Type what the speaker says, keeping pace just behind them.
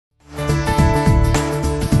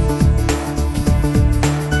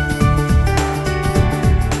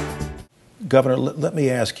Governor, let me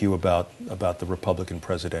ask you about the Republican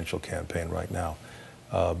presidential campaign right now.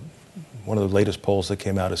 One of the latest polls that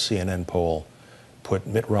came out, a CNN poll, put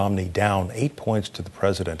Mitt Romney down 8 points to the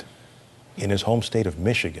president in his home state of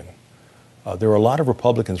Michigan. There are a lot of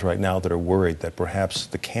Republicans right now that are worried that perhaps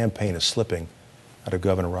the campaign is slipping out of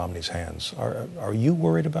Governor Romney's hands. Are you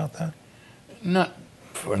worried about that? Not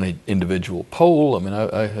for any individual poll. I mean,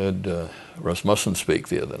 I heard Rasmussen speak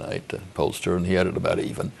the other night, the pollster, and he had it about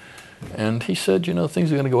even. And he said, you know,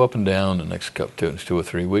 things are going to go up and down in the next two or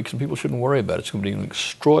 3 weeks, and people shouldn't worry about it. It's going to be an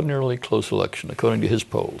extraordinarily close election, according to his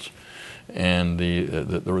polls. And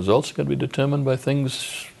the results are going to be determined by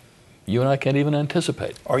things you and I can't even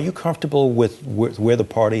anticipate. Are you comfortable with where the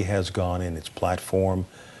party has gone in its platform,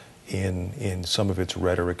 in some of its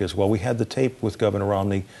rhetoric as well? We had the tape with Governor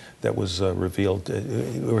Romney that was revealed,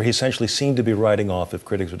 where he essentially seemed to be writing off, if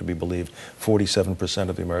critics are to be believed, 47%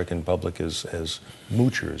 of the American public as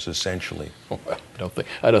moochers, essentially. Well,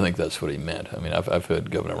 I don't think that's what he meant. I mean, I've heard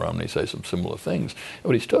Governor Romney say some similar things.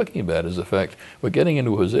 What he's talking about is the fact we're getting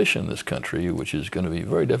into a position in this country which is going to be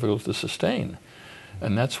very difficult to sustain.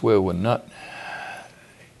 And that's where we're not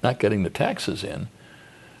getting the taxes in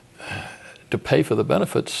to pay for the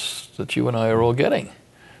benefits that you and I are all getting.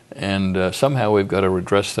 And somehow we've got to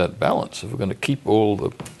redress that balance. If we're going to keep all the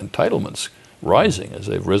entitlements rising, as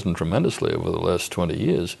they've risen tremendously over the last 20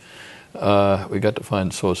 years, we've got to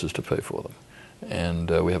find sources to pay for them. And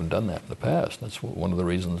we haven't done that in the past. That's one of the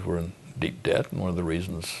reasons we're in deep debt, and one of the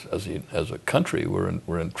reasons as a country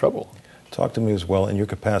we're in trouble. Talk to me as well in your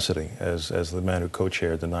capacity as the man who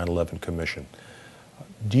co-chaired the 9/11 Commission.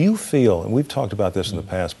 Do you feel, and we've talked about this in the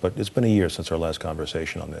past, but it's been a year since our last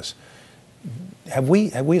conversation on this, have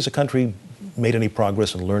we as a country made any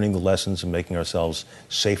progress in learning the lessons and making ourselves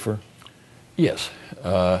safer? Yes,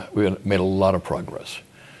 we made a lot of progress.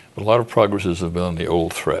 But a lot of progresses have been on the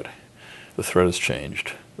old threat. The threat has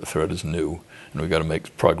changed. The threat is new, and we've got to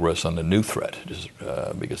make progress on the new threat,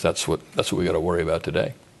 because that's what we've got to worry about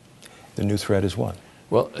today. The new threat is what?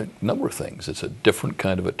 Well, a number of things. It's a different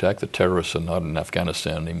kind of attack. The terrorists are not in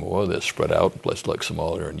Afghanistan anymore. They're spread out in places like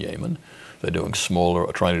Somalia and Yemen. They're doing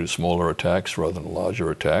trying to do smaller attacks rather than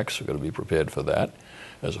larger attacks. We've got to be prepared for that.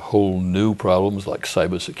 There's whole new problems like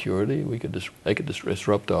cybersecurity. They could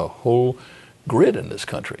disrupt our whole grid in this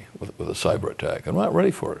country with a cyber attack. And we're not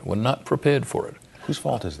ready for it. We're not prepared for it. Whose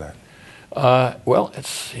fault is that? Well,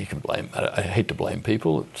 you can blame. I hate to blame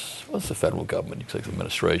people. It's the federal government, the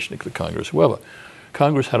administration, the Congress, whoever.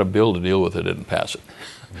 Congress had a bill to deal with it, didn't pass it.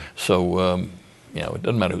 So, you know, it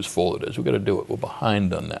doesn't matter whose fault it is. We've got to do it. We're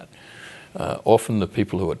behind on that. Often the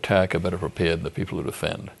people who attack are better prepared than the people who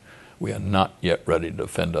defend. We are not yet ready to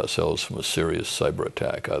defend ourselves from a serious cyber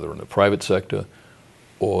attack, either in the private sector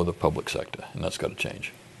or the public sector, and that's got to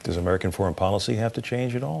change. Does American foreign policy have to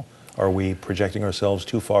change at all? Are we projecting ourselves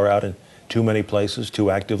too far out in too many places, too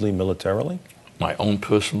actively militarily? My own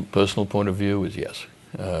personal point of view is yes.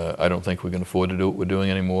 I don't think we can afford to do what we're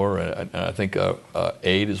doing anymore. I think our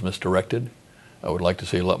aid is misdirected. I would like to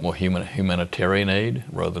see a lot more humanitarian aid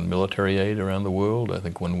rather than military aid around the world. I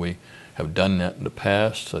think when we have done that in the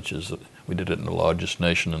past, such as we did it in the largest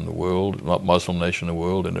nation in the world, Muslim nation in the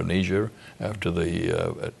world, Indonesia, after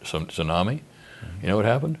the tsunami, you know what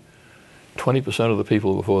happened? 20% of the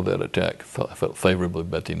people before that attack felt favorably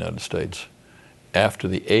about the United States. After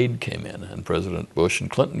the aid came in and President Bush and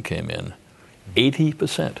Clinton came in,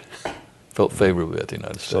 80% felt favorably about the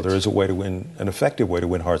United States. So there is a way to win, an effective way to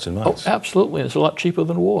win hearts and minds. Oh, absolutely. And it's a lot cheaper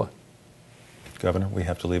than war. Governor, we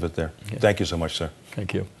have to leave it there. Yeah. Thank you so much, sir.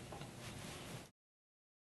 Thank you.